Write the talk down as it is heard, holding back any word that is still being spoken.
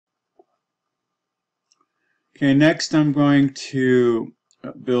Okay, next I'm going to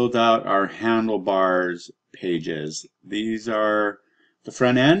build out our handlebars pages. These are the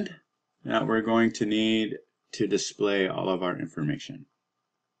front end that we're going to need to display all of our information.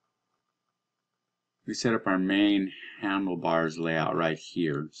 We set up our main handlebars layout right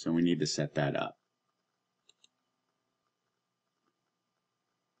here, so we need to set that up.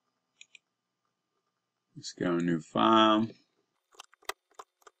 Let's go new file.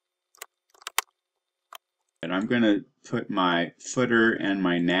 And I'm going to put my footer and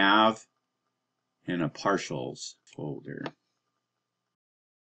my nav in a partials folder.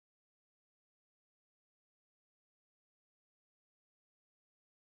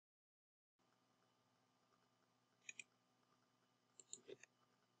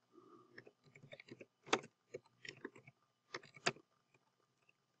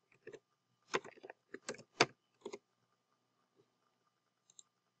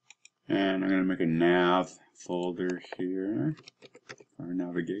 And I'm going to make a nav folder here for our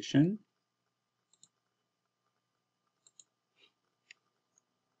navigation.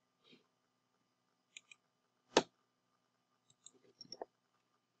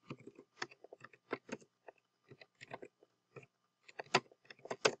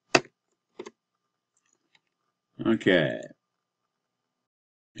 Okay.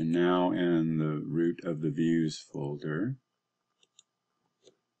 And now in the root of the views folder,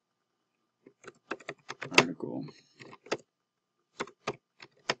 article.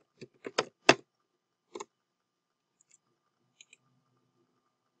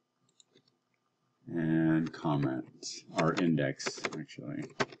 And comments, our index actually.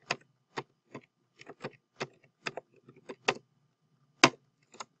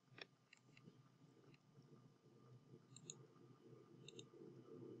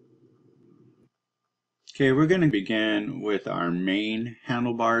 Okay, we're going to begin with our main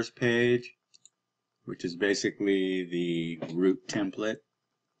handlebars page, which is basically the root template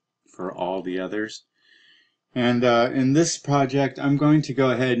for all the others. And in this project, I'm going to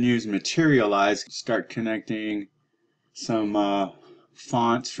go ahead and use Materialize, start connecting some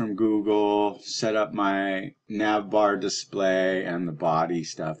fonts from Google, set up my navbar display and the body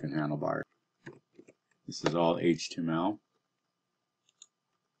stuff in handlebar. This is all HTML.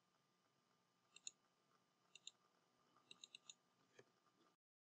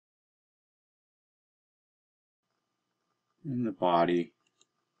 In the body,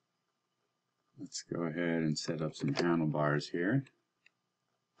 let's go ahead and set up some handlebars here.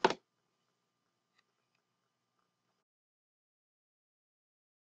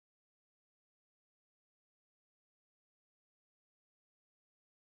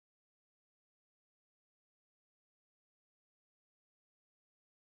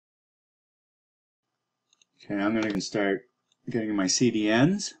 Okay, I'm going to start getting my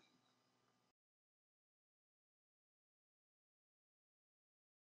CDNs.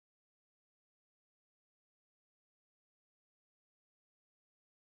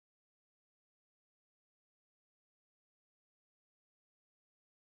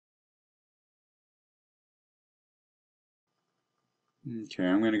 Okay,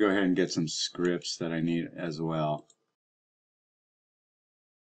 I'm going to go ahead and get some scripts that I need as well.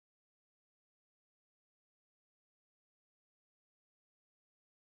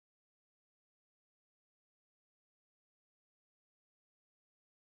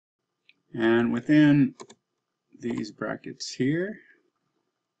 And within these brackets here,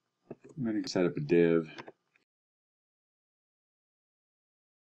 I'm going to set up a div.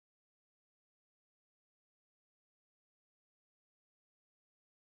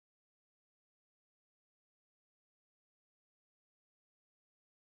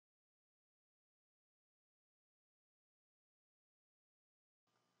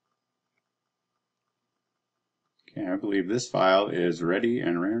 Okay, I believe this file is ready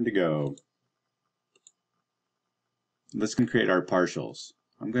and raring to go. Let's create our partials.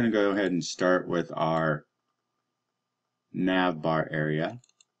 I'm going to go ahead and start with our navbar area.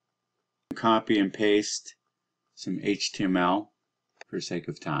 Copy and paste some HTML for sake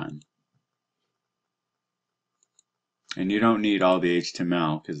of time. And you don't need all the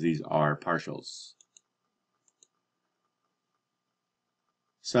HTML because these are partials.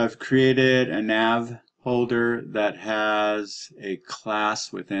 So I've created a nav holder that has a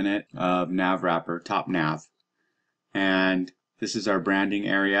class within it of nav wrapper, top nav. And this is our branding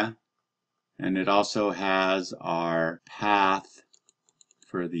area. And it also has our path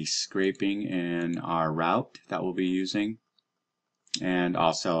for the scraping in our route that we'll be using. And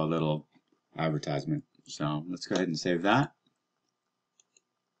also a little advertisement. So let's go ahead and save that.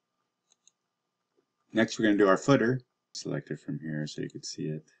 Next we're going to do our footer. Select it from here so you can see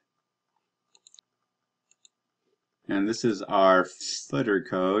it. And this is our footer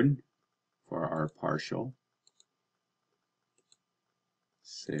code for our partial.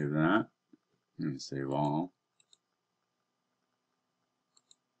 Save that. I'm going to save all.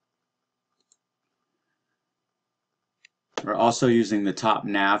 We're also using the top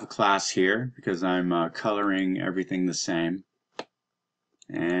nav class here because I'm coloring everything the same.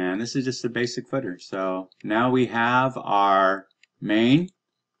 And this is just a basic footer. So now we have our main,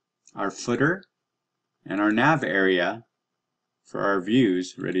 our footer, and our nav area for our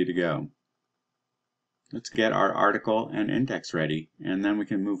views ready to go. Let's get our article and index ready, and then we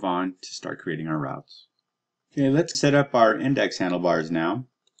can move on to start creating our routes. Okay, let's set up our index handlebars now.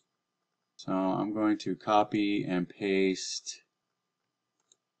 So I'm going to copy and paste.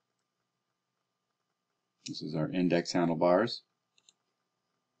 This is our index handlebars.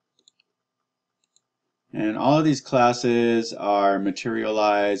 And all of these classes are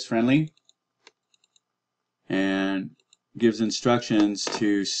materialize friendly and gives instructions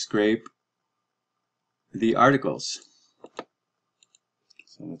to scrape the articles.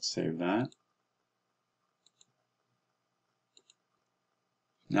 So let's save that.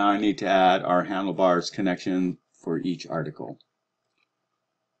 Now I need to add our handlebars connection for each article.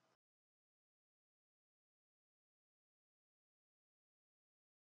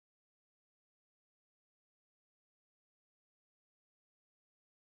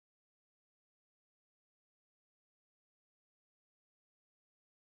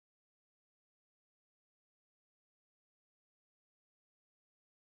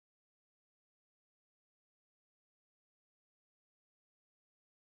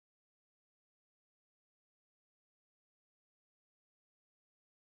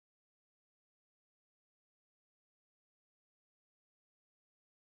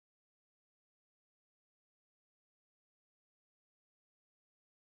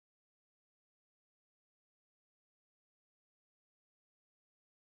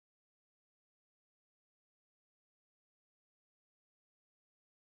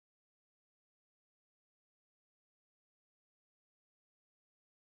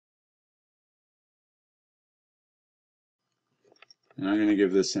 And I'm going to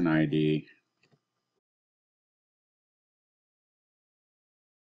give this an ID.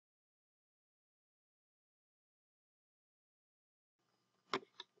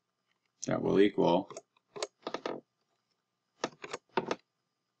 That will equal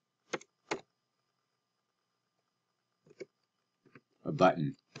a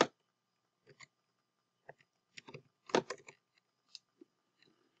button.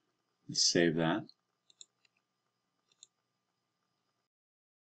 Let's save that.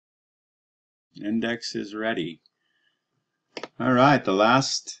 Index is ready. All right, the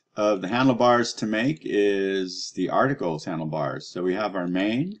last of the handlebars to make is the articles handlebars. So we have our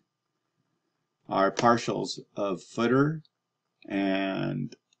main, our partials of footer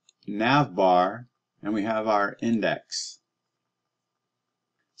and nav bar, and we have our index.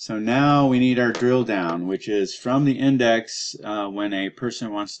 So now we need our drill down, which is from the index. When a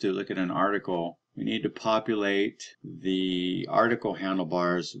person wants to look at an article, we need to populate the article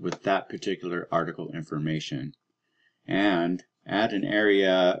handlebars with that particular article information and add an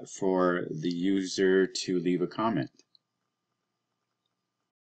area for the user to leave a comment.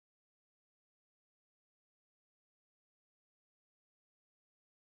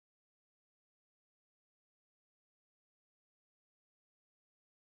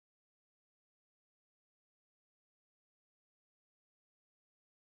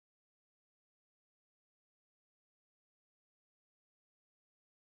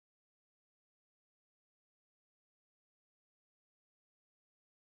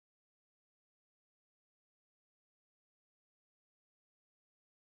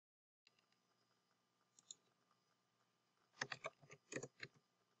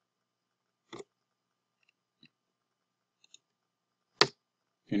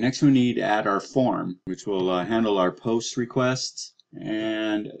 Okay, next we need to add our form, which will handle our post requests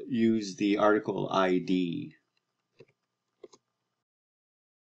and use the article ID.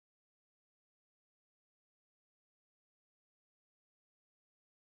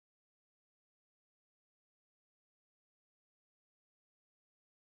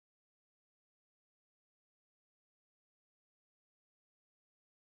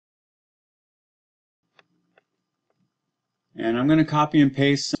 And I'm going to copy and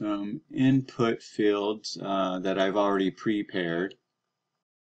paste some input fields that I've already prepared.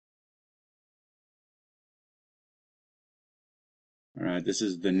 All right, this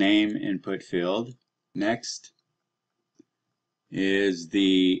is the name input field. Next is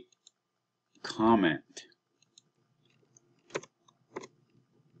the comment.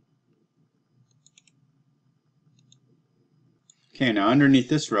 Okay, now underneath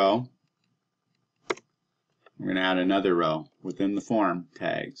this row, we're going to add another row within the form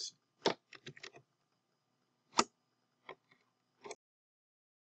tags.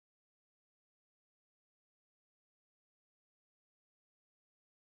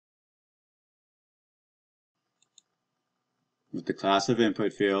 With the class of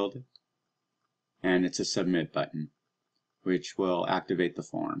input field, and it's a submit button, which will activate the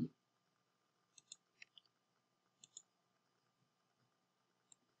form.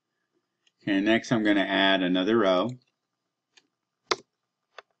 Okay, next I'm going to add another row.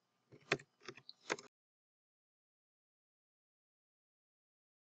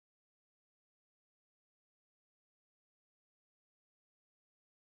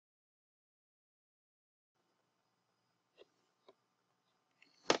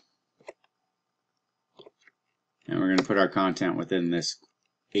 And we're going to put our content within this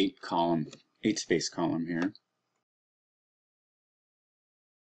 8-space column here.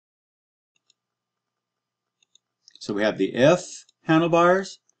 So we have the if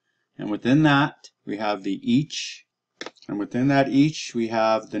handlebars, and within that we have the each, and within that each we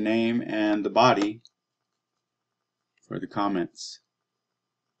have the name and the body for the comments.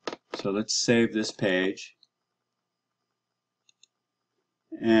 So let's save this page.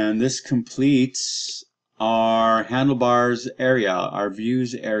 And this completes our handlebars area, our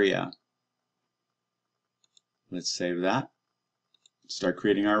views area. Let's save that. Start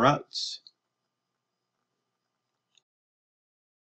creating our routes.